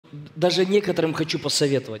даже некоторым хочу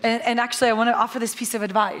посоветовать. And actually, I want to offer this piece of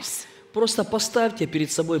advice. Просто поставьте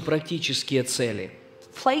перед собой практические цели.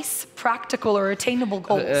 Place practical or attainable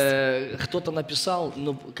goals. Кто-то написал,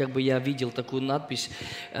 ну, как бы я видел такую надпись,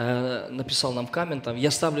 написал нам в комментах: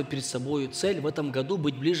 я ставлю перед собой цель в этом году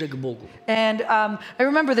быть ближе к Богу. And I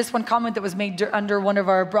remember this one comment that was made under one of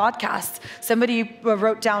our broadcasts. Somebody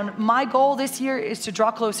wrote down, "My goal this year is to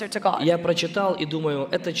draw closer to God." Я прочитал и думаю,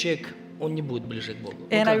 этот человек, он не будет ближе к Богу.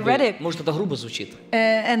 And I read it. Может, это грубо звучит.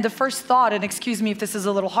 And the first thought, and excuse me if this is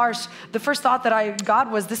a little harsh, the first thought that I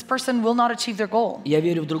got was, this person will not achieve their goal. Я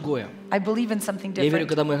верю в другое. I believe in something Я верю, different.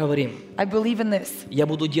 когда мы говорим, I believe in this. я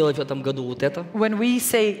буду делать в этом году вот это, When we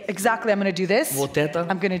say, exactly, I'm going to do this, вот это,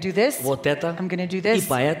 I'm going to do this, вот это, I'm going to do и this,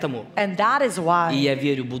 поэтому, and that is и why я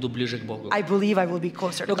верю, буду ближе к Богу. I believe I will be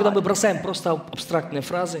closer to Но когда мы God. бросаем просто абстрактные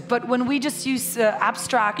фразы, But when we just use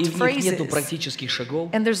abstract и в них нету phrases, практических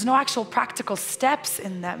шагов, and there's no actual practical steps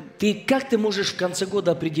in them, как ты можешь в конце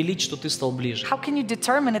года определить, что ты стал ближе? how can you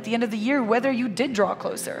determine at the end of the year whether you did draw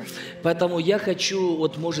closer? Поэтому я хочу,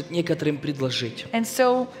 вот, может, некоторым предложить. And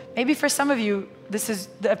so maybe for some of you, this is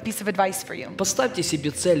a piece of advice for you. Поставьте себе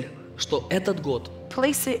цель, что этот год,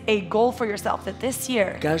 Place a goal for yourself that this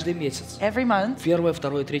year, каждый месяц, every month, 1,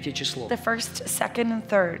 2, 3 число, the 1st, 2nd, and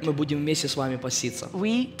 3rd, мы будем вместе с вами поститься,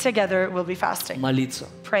 we together will be fasting, молиться.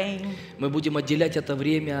 praying. Мы будем отделять это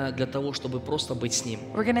время для того, чтобы просто быть с Ним.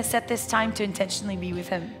 We're going to set this time to intentionally be with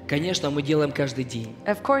Him. Конечно, мы делаем каждый день.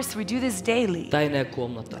 Of course, we do this daily. Тайная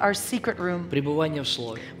комната, Our secret room, пребывание в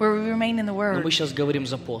Слове. where we remain in the Но Word. мы сейчас говорим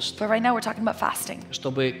за пост, But right now we're talking about fasting.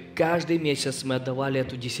 чтобы каждый месяц мы отдавали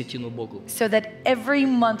эту десятину Богу. So that every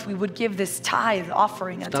month we would give this tithe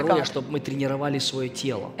offering unto Второе, God. чтобы мы тренировали свое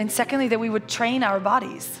тело, And secondly, that we would train our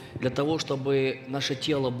bodies для того, чтобы наше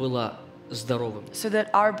тело было здоровым, so that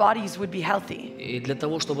our bodies would be healthy. и для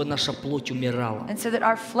того, чтобы наша плоть умирала, And so that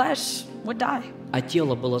our flesh would die. а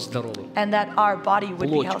тело было здоровым. And that our body would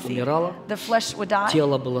be Плоть healthy. умирала, The flesh would die,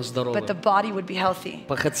 тело было but the здоровым. body would be healthy.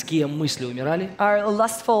 Походские мысли умирали, Our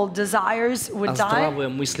lustful desires а would die, здравые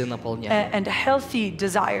мысли наполняли. and healthy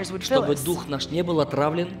desires would fill Чтобы us, дух наш не был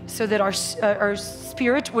отравлен, so that our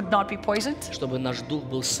spirit would not be poisoned, чтобы наш дух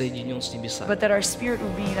был соединен с небесами. but that our spirit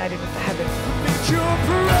would be united with the heavens. Your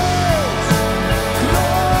praise.